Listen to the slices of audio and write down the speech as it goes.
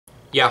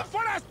Yeah.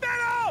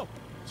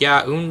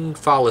 Yeah, un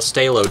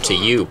falestelo to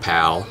you,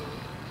 pal.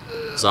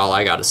 That's all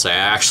I gotta say. I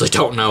actually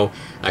don't know.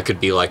 That could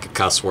be like a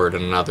cuss word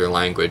in another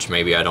language.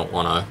 Maybe I don't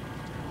wanna...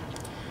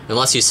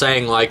 Unless he's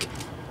saying like,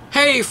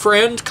 hey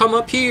friend, come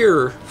up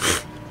here.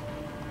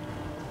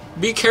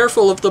 Be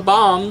careful of the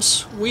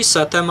bombs. We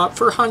set them up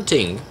for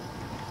hunting.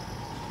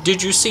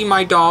 Did you see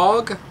my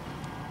dog?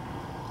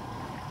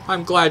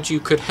 I'm glad you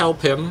could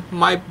help him.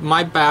 My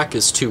back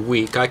is too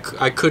weak. I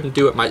couldn't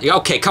do it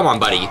Okay, come on,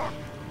 buddy.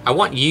 I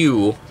want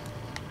you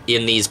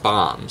in these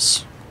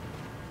bombs.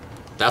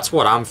 That's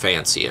what I'm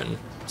fancying.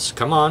 So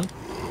come on.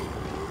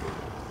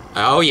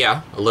 Oh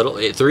yeah, a little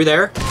through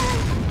there.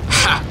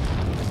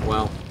 Ha!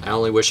 Well, I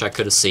only wish I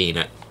could have seen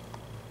it.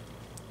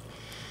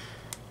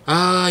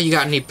 You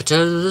got any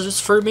potatoes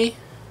for me?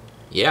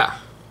 Yeah.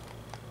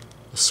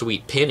 A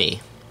sweet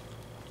penny.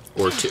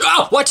 Or two.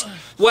 Oh, what?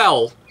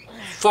 Well,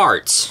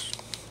 farts.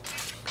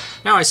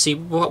 Now I see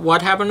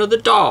what happened to the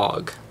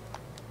dog.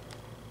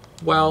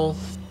 Well,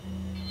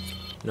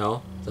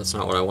 no, that's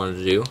not what I wanted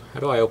to do.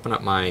 How do I open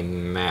up my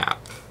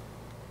map?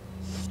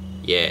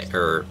 Yeah,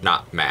 or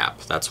not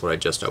map. That's what I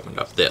just opened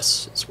up.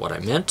 This is what I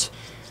meant.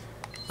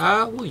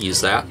 We'll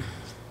use that.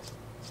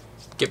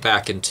 Get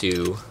back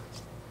into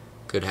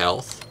good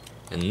health.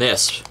 And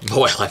this,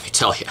 boy, let me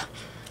tell you,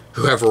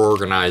 whoever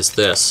organized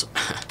this,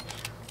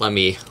 let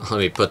me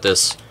put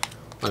this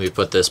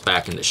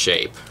back into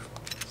shape.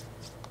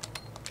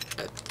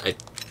 I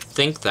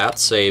think that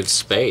saves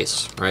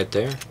space right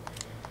there.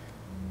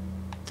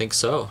 I think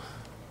so.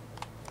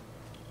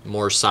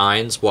 More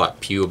signs.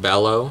 What?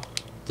 Pueblo?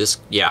 This,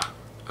 yeah.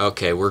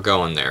 Okay, we're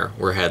going there.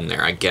 We're heading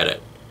there. I get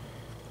it.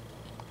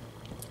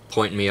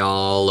 Pointing me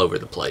all over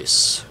the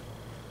place.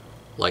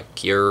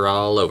 Like you're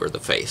all over the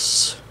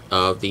face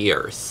of the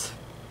earth.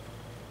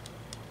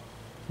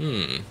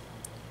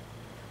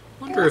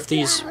 Wonder if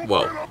these...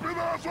 Whoa.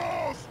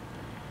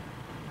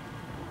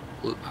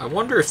 I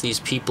wonder if these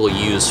people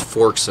use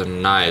forks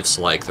and knives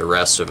like the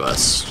rest of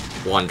us,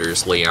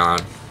 wonders Leon.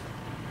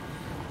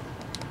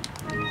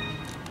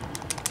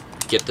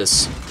 Get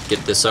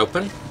this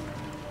open?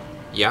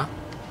 Yeah?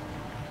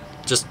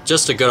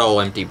 Just a good old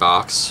empty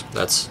box.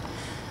 That's...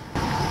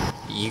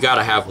 You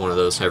gotta have one of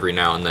those every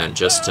now and then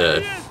just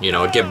to, you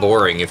know, it'd get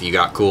boring if you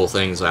got cool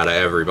things out of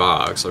every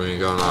box. I mean,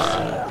 going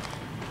on...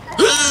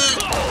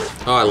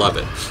 Oh, I love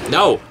it.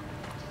 No!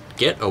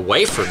 Get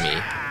away from me.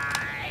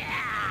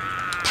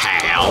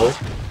 Pal!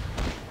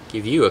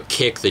 Give you a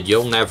kick that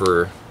you'll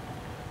never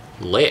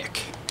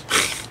lick.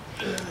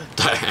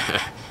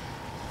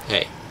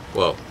 Hey,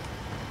 whoa.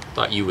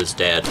 Thought you was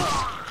dead.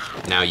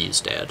 Now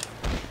you's dead.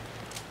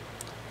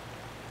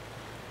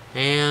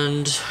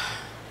 And...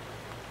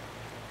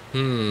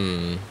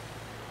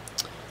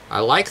 I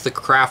like the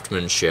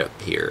craftsmanship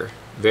here.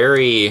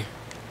 Very,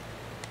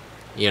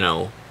 you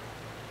know,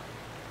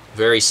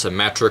 very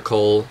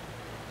symmetrical.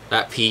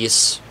 That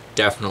piece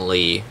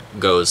definitely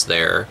goes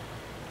there.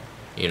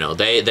 You know,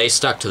 they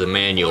stuck to the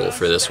manual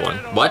for this one.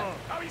 What?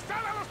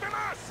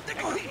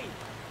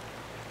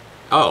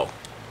 Oh.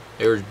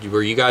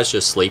 Were you guys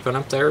just sleeping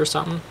up there or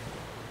something?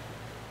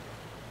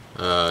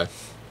 I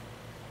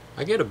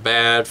get a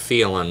bad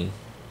feeling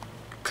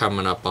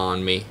coming up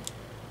on me.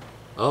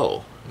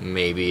 Oh,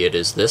 maybe it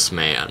is this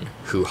man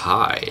who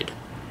hide.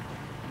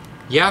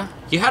 Yeah,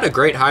 you had a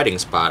great hiding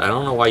spot. I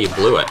don't know why you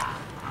blew it.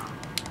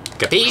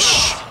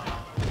 Capiche?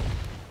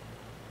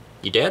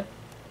 You dead?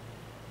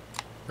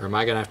 Or am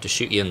I gonna have to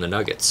shoot you in the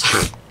nuggets?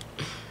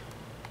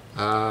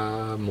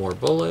 More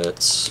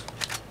bullets.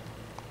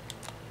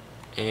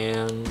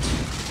 And...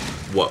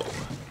 Whoa.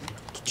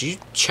 Did you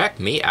check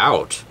me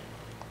out?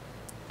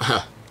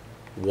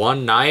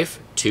 One knife,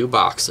 2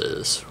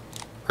 boxes.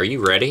 Are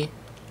you ready?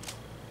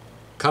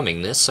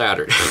 Coming this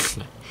Saturday.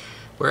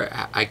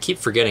 Where I keep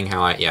forgetting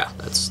how yeah,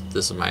 this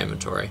is my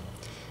inventory.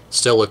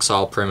 Still looks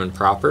all prim and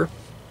proper.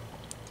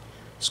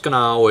 Just gonna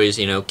always,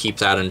 you know, keep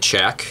that in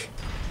check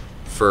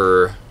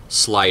for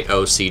slight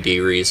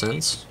OCD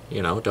reasons.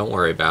 You know, don't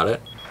worry about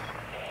it.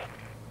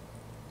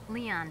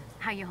 Leon,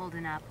 how you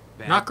holding up?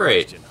 Not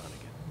great.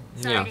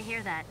 Sorry Yeah. to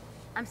hear that.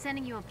 I'm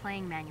sending you a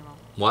playing manual.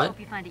 What? Hope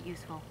you find it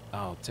useful.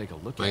 I'll take a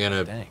look Am at I it.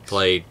 gonna Thanks.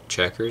 play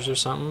checkers or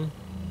something?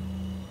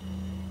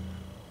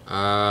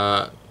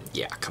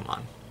 Yeah, come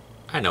on.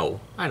 I know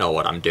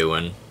what I'm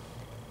doing.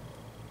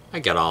 I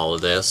get all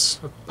of this.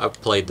 I've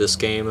played this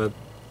game a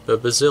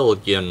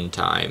bazillion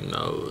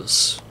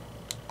times.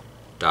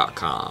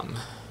 .com.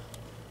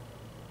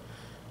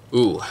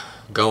 Ooh,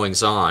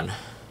 goings on.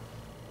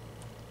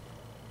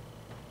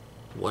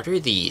 What are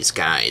these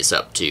guys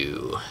up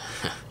to?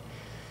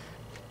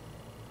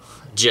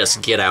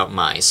 Just get out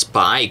my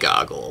spy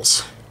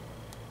goggles.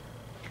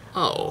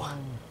 Oh,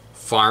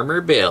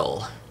 Farmer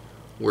Bill,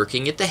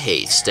 working at the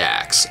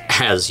haystacks,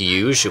 as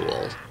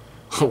usual.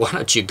 Why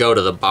don't you go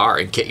to the bar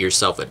and get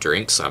yourself a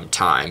drink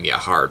sometime, you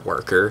hard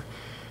worker?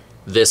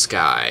 This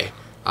guy,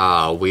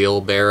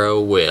 Wheelbarrow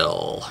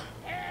Will.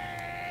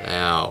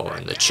 Oh,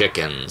 and the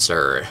chickens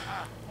are...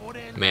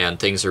 Man,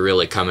 things are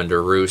really coming to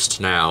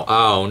roost now.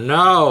 Oh,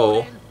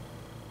 no!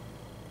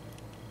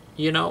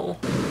 You know,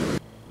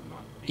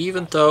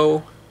 even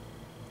though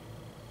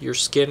your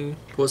skin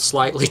was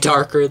slightly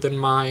darker than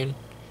mine,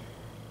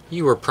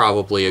 you were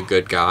probably a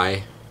good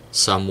guy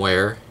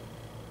somewhere.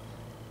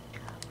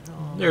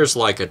 There's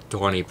like a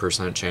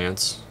 20%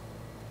 chance.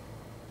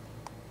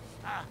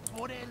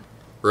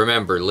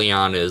 Remember,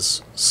 Leon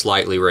is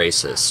slightly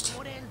racist.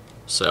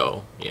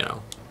 So, you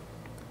know,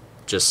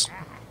 just,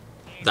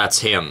 that's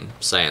him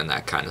saying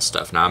that kind of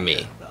stuff, not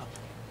me.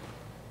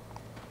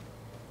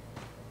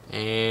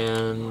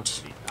 And,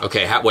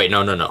 okay, wait,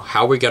 no.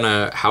 How are we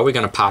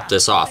gonna pop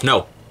this off?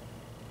 No.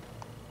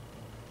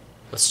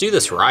 Let's do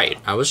this right.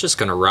 I was just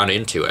gonna run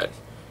into it.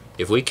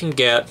 If we can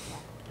get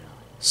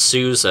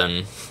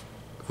Susan,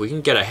 if we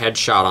can get a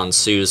headshot on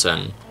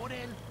Susan,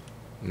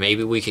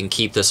 maybe we can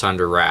keep this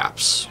under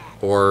wraps.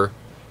 Or,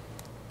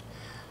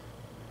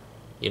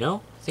 you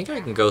know, I think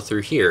I can go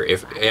through here.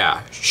 If,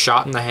 yeah,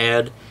 shot in the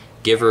head,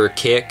 give her a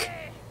kick,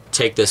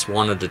 take this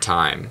one at a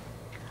time.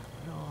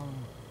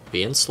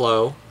 Being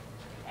slow.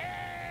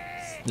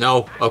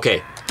 No,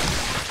 okay.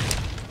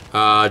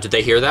 Did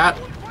they hear that?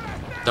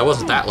 That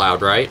wasn't that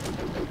loud, right?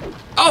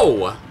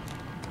 Oh!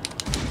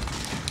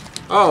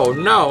 Oh,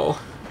 no.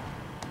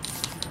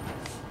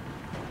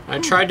 I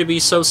tried to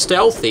be so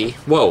stealthy.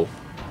 Whoa.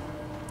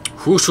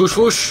 Whoosh, whoosh,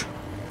 whoosh.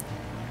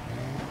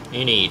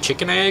 Any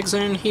chicken eggs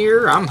in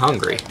here? I'm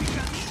hungry.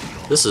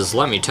 This is,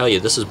 let me tell you,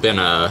 this has been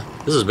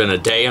a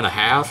day and a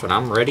half, and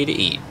I'm ready to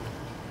eat.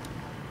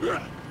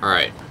 All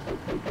right.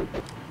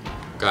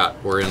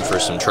 We're in for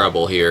some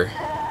trouble here.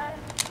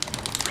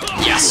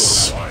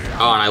 Yes.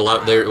 Oh, and I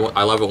love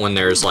it when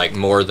there's like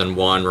more than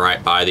one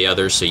right by the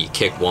other, so you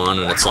kick one,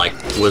 and it's like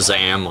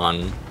wazam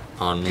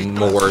on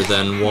more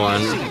than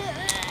one.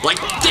 Like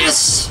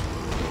this,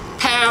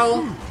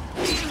 pal.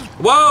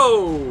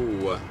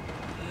 Whoa,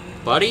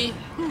 buddy.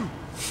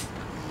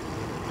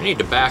 I need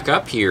to back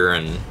up here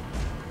and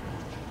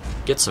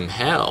get some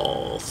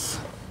health.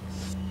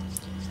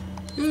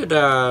 You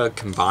could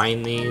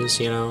combine these,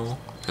 you know,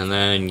 and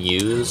then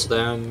use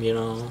them, you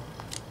know.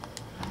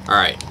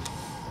 Alright.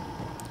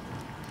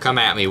 Come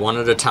at me one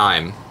at a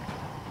time.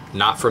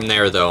 Not from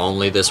there though,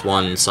 only this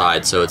one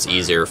side so it's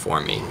easier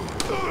for me.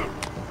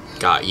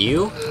 Got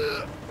you.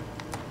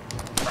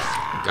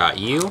 Got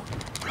you.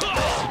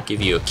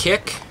 Give you a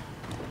kick.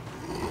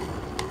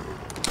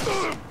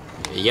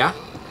 Yeah.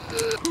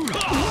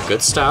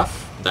 Good stuff.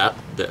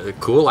 The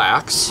cool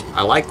axe.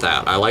 I like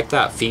that. I like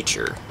that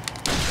feature.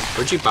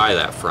 Where'd you buy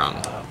that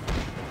from?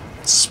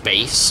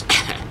 Space?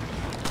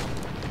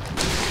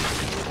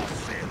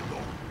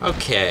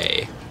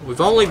 Okay.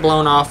 We've only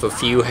blown off a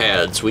few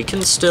heads. We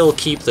can still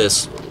keep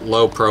this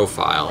low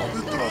profile.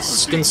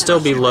 This can still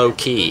be low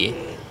key.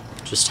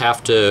 Just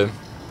have to...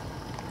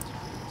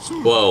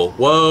 Whoa.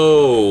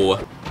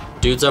 Whoa!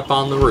 Dude's up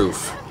on the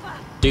roof.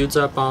 Dude's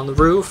up on the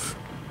roof.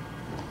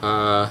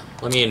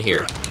 Let me in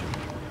here.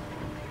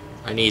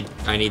 I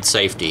need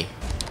safety.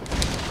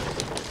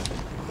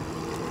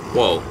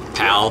 Whoa,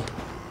 pal.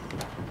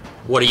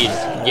 What are you...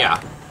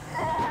 Yeah.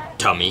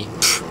 Tummy.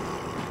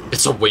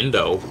 It's a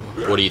window.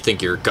 What do you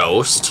think, you're a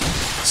ghost?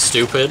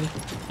 Stupid.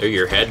 There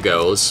your head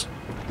goes.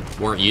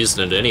 Weren't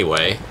using it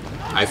anyway.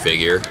 I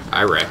figure.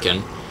 I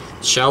reckon.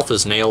 Shelf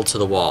is nailed to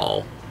the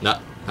wall.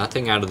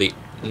 Nothing out of the...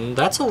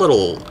 That's a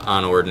little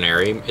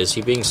unordinary. Is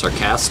he being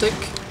sarcastic?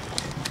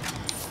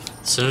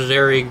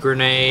 Incendiary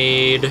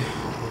grenade.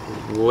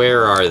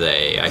 Where are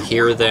they? I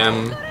hear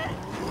them.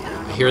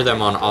 I hear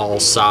them on all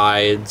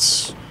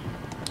sides.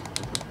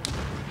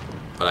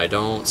 But I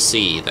don't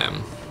see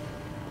them.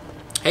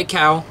 Hey,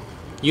 Cal.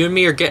 You and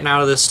me are getting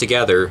out of this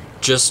together.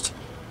 Just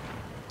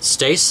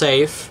stay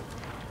safe.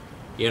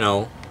 You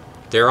know,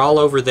 they're all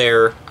over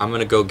there. I'm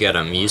gonna go get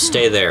them. You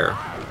stay there.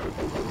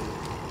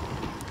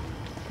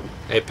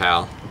 Hey,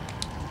 pal.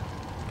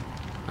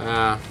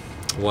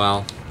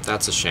 Well,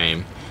 that's a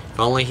shame. If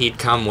only he'd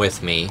come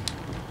with me.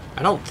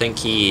 I don't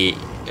think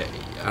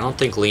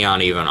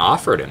Leon even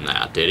offered him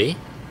that, did he?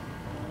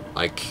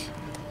 Like,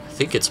 I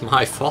think it's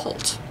my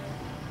fault.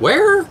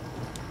 Where?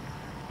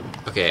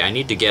 Okay, I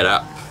need to get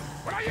up.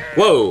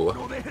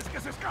 Whoa!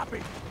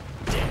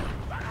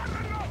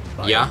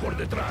 Yeah?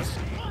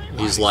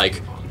 He's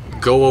like,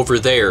 go over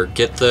there,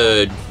 get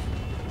the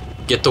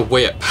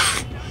whip.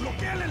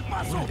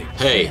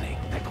 Hey,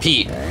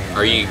 Pete,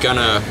 are you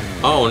gonna...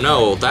 Oh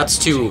no, that's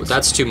too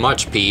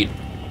much, Pete.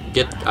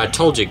 I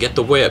told you, get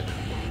the whip.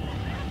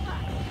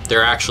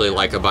 They're actually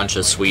like a bunch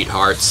of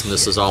sweethearts, and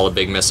this is all a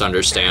big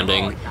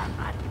misunderstanding.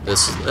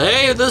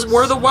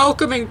 We're the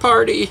welcoming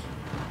party.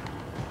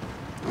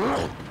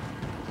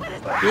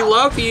 We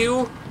love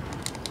you.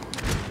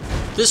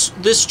 This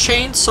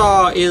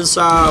chainsaw is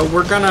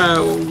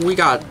we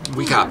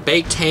got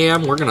baked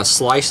ham. We're gonna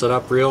slice it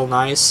up real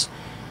nice.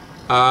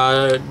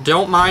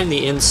 Don't mind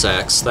the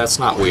insects. That's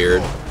not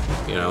weird.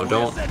 You know,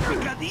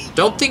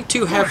 don't think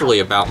too heavily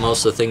about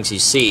most of the things you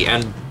see.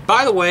 And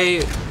by the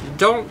way,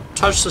 don't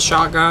touch the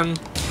shotgun.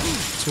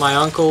 It's my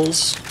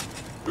uncle's.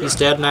 He's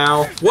dead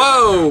now.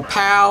 Whoa,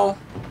 pal.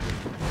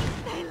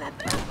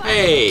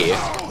 Hey.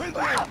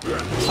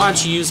 Why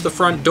don't you use the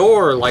front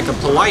door like a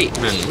polite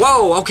man?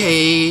 Whoa,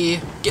 okay.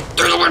 Get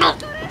through the window.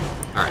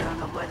 Alright.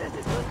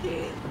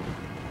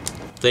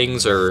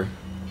 Things are...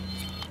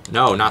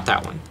 No, not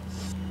that one.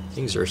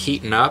 Things are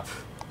heating up.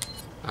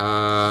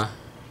 I'll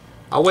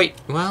wait.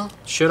 Well,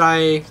 should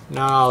I?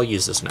 No, I'll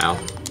use this now.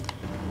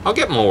 I'll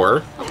get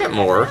more. I'll get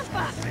more.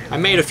 I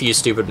made a few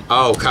stupid...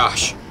 Oh,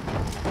 gosh.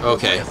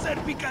 Okay.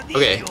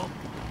 Okay.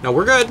 No,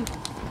 we're good.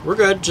 We're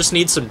good. Just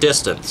need some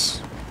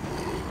distance.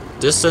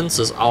 Distance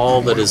is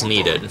all that is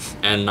needed.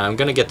 And I'm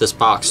gonna get this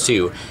box,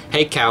 too.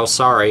 Hey, cow,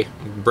 sorry.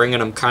 I'm bringing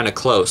them kind of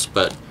close,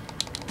 but...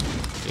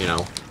 You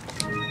know...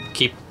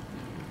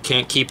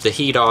 Can't keep the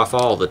heat off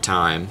all the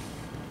time.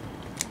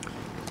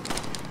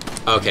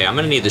 Okay, I'm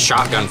gonna need the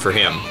shotgun for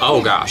him.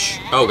 Oh, gosh.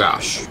 Oh,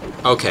 gosh.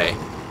 Okay.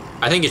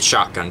 I think it's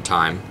shotgun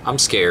time. I'm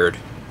scared.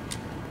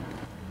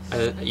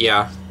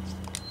 Yeah.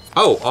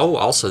 Oh,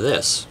 also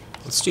this.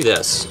 Let's do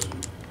this.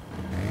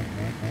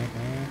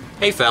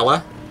 Hey,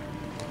 fella.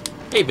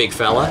 Hey, big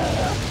fella.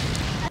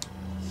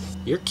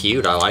 You're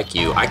cute, I like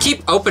you. I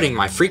keep opening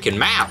my freaking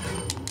map!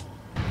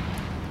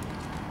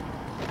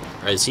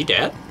 Is he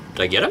dead?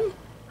 Did I get him?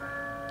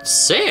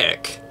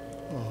 Sick!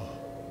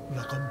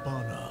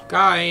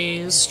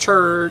 Guys,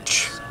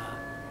 church.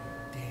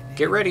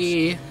 Get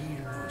ready.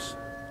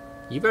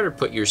 You better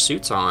put your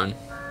suits on.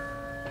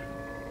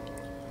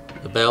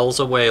 The bells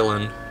are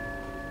wailing.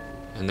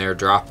 And they're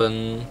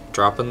dropping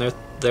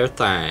their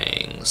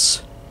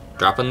things.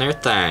 Dropping their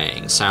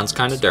things. Sounds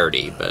kind of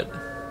dirty, but...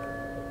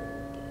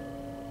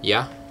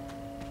 Yeah.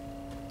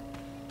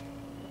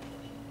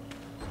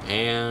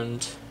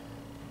 And...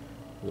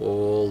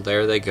 Well,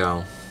 there they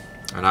go.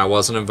 And I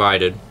wasn't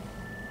invited.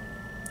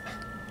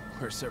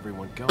 Where's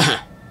everyone going?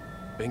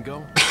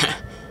 Bingo?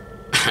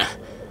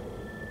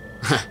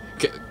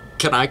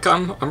 Can I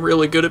come? I'm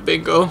really good at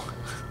bingo.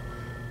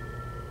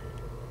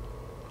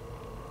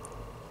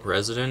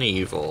 Resident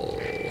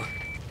Evil.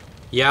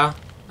 Yeah?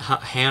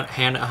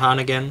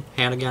 Hannigan?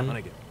 Hannigan,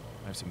 I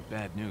have some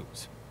bad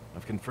news.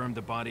 I've confirmed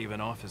the body of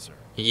an officer.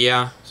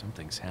 Yeah.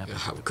 Something's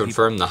happened.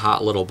 Confirmed the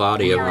hot little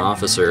body of an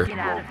officer. Get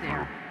out of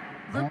there.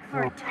 Look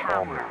for a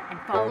tower and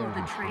follow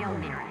the trail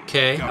near it.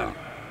 Okay.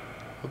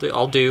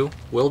 Will do.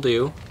 Will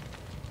do.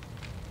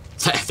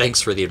 Thanks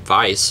for the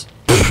advice.